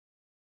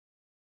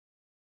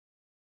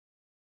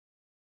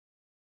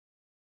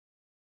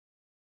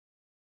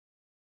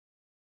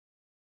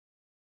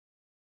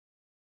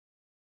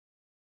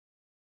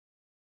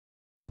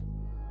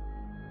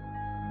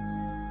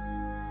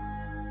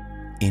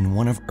In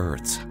one of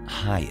Earth's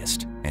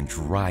highest and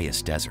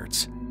driest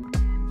deserts,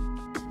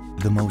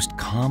 the most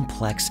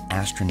complex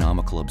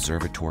astronomical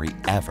observatory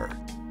ever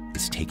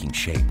is taking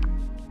shape.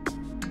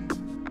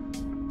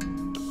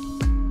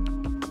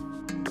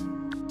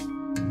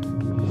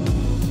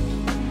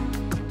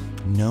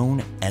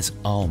 Known as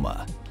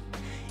ALMA,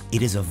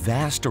 it is a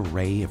vast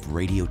array of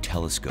radio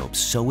telescopes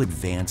so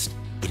advanced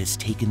it has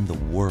taken the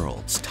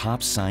world's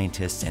top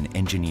scientists and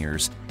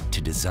engineers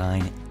to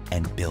design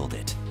and build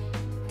it.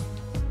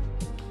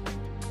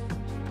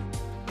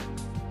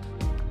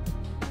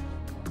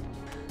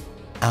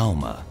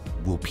 ALMA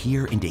will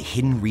peer into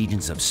hidden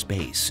regions of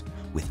space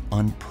with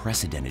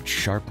unprecedented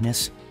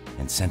sharpness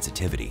and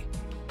sensitivity.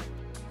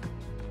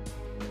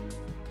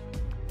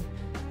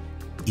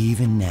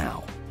 Even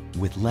now,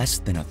 with less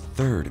than a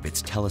third of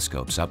its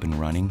telescopes up and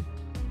running,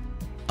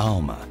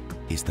 ALMA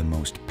is the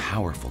most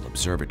powerful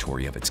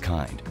observatory of its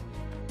kind,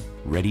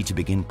 ready to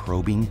begin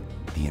probing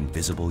the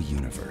invisible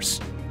universe.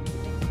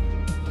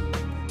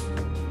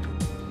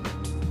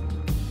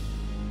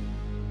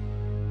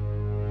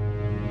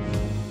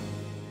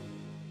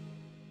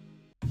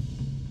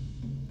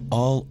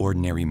 All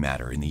ordinary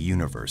matter in the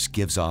universe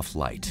gives off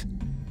light.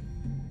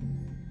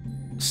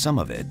 Some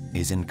of it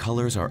is in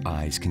colors our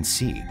eyes can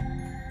see.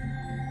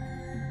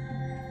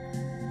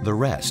 The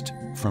rest,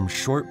 from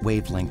short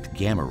wavelength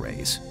gamma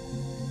rays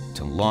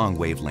to long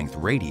wavelength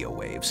radio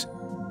waves,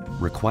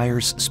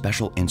 requires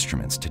special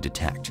instruments to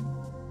detect.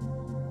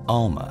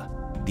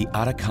 ALMA, the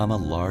Atacama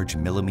Large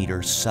Millimeter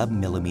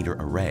submillimeter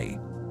array,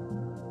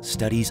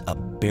 studies a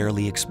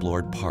barely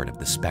explored part of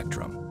the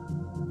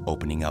spectrum,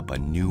 opening up a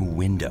new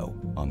window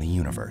on the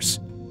universe.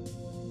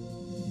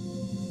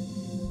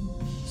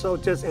 So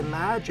just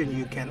imagine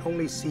you can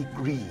only see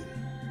green.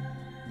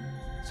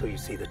 So you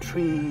see the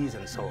trees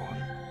and so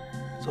on.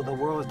 So the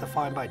world is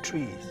defined by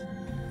trees.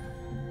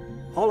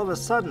 All of a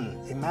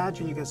sudden,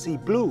 imagine you can see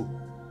blue.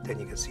 Then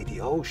you can see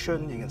the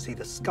ocean, you can see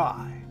the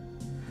sky.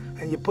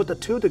 And you put the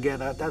two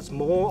together, that's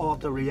more of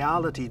the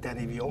reality than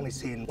if you only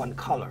see in one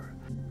color.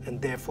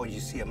 And therefore you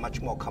see a much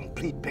more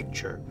complete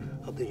picture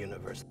of the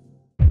universe.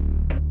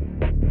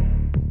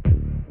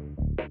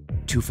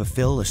 To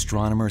fulfill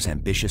astronomers'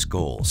 ambitious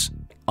goals,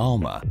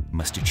 ALMA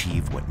must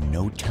achieve what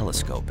no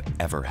telescope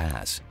ever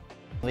has.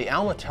 The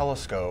ALMA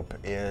telescope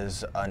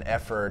is an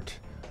effort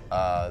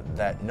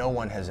that no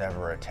one has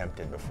ever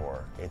attempted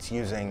before. It's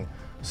using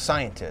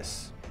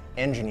scientists,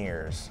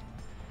 engineers,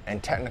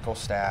 and technical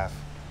staff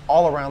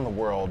all around the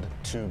world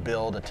to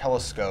build a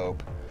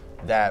telescope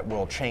that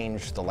will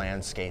change the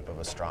landscape of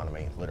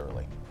astronomy,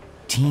 literally.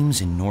 Teams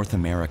in North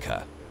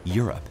America,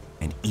 Europe,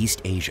 and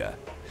East Asia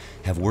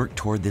have worked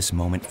toward this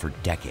moment for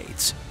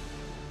decades,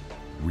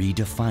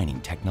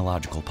 redefining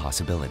technological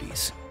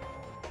possibilities.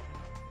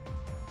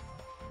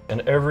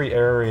 In every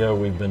area,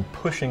 we've been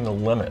pushing the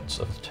limits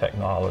of the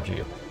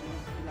technology.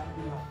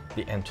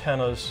 The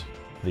antennas,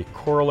 the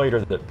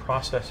correlator that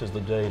processes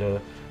the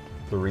data,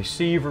 the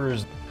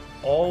receivers,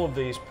 all of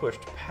these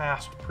pushed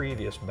past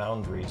previous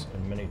boundaries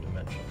in many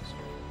dimensions.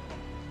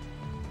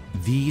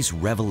 These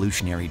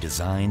revolutionary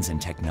designs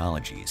and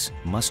technologies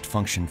must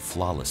function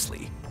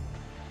flawlessly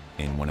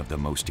in one of the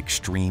most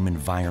extreme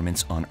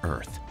environments on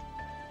Earth.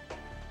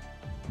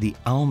 The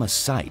ALMA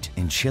site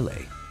in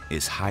Chile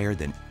is higher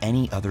than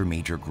any other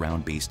major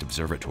ground-based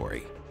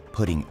observatory,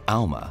 putting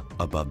ALMA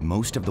above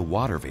most of the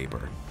water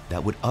vapor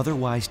that would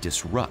otherwise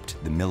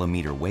disrupt the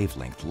millimeter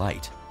wavelength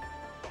light.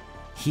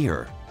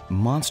 Here,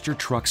 monster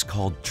trucks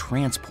called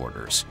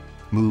transporters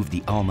move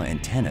the ALMA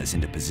antennas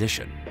into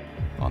position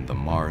on the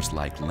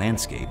Mars-like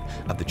landscape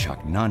of the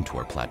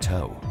Chaknantor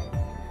Plateau.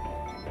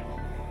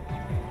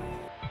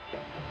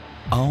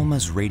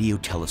 ALMA's radio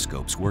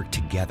telescopes work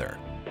together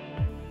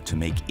to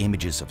make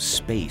images of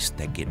space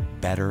that get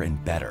better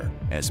and better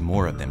as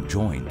more of them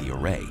join the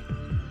array.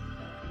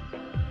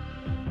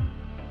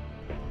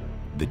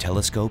 The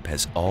telescope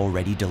has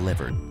already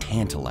delivered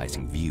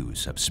tantalizing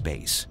views of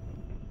space.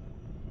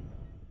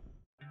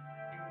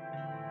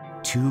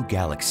 Two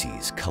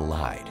galaxies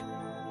collide,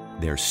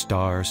 their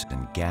stars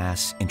and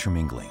gas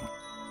intermingling.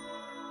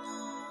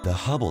 The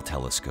Hubble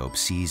telescope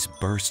sees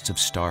bursts of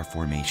star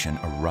formation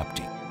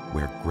erupting,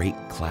 where great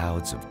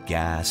clouds of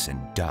gas and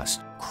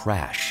dust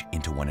crash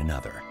into one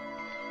another.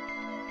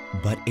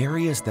 But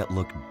areas that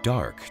look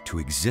dark to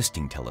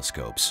existing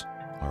telescopes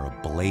are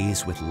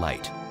ablaze with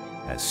light,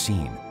 as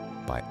seen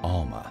by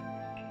ALMA.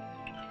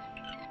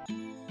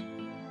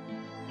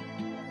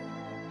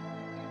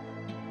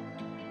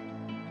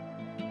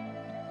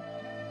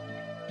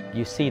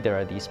 You see there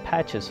are these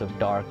patches of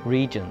dark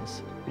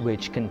regions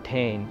which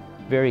contain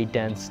very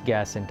dense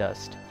gas and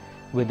dust,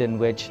 within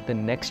which the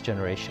next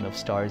generation of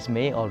stars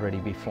may already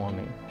be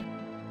forming.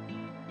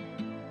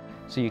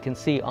 So you can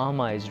see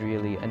ALMA is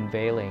really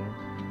unveiling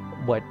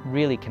what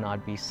really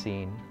cannot be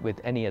seen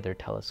with any other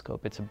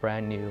telescope. It's a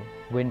brand new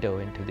window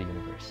into the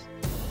universe.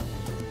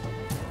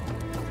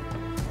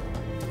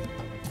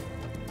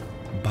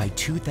 By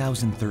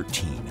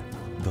 2013,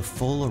 the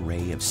full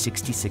array of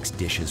 66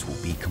 dishes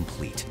will be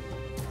complete.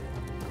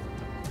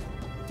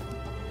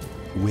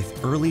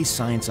 With early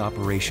science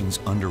operations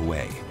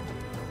underway,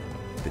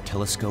 the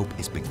telescope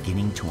is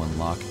beginning to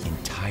unlock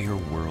entire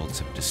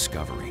worlds of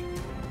discovery.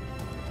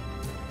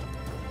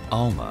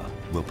 ALMA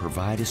will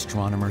provide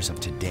astronomers of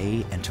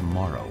today and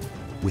tomorrow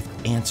with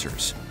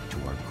answers to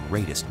our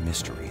greatest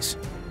mysteries.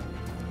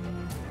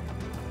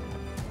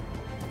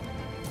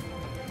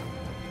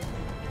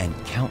 And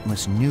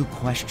countless new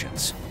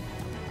questions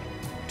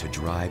to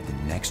drive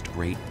the next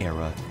great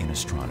era in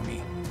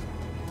astronomy.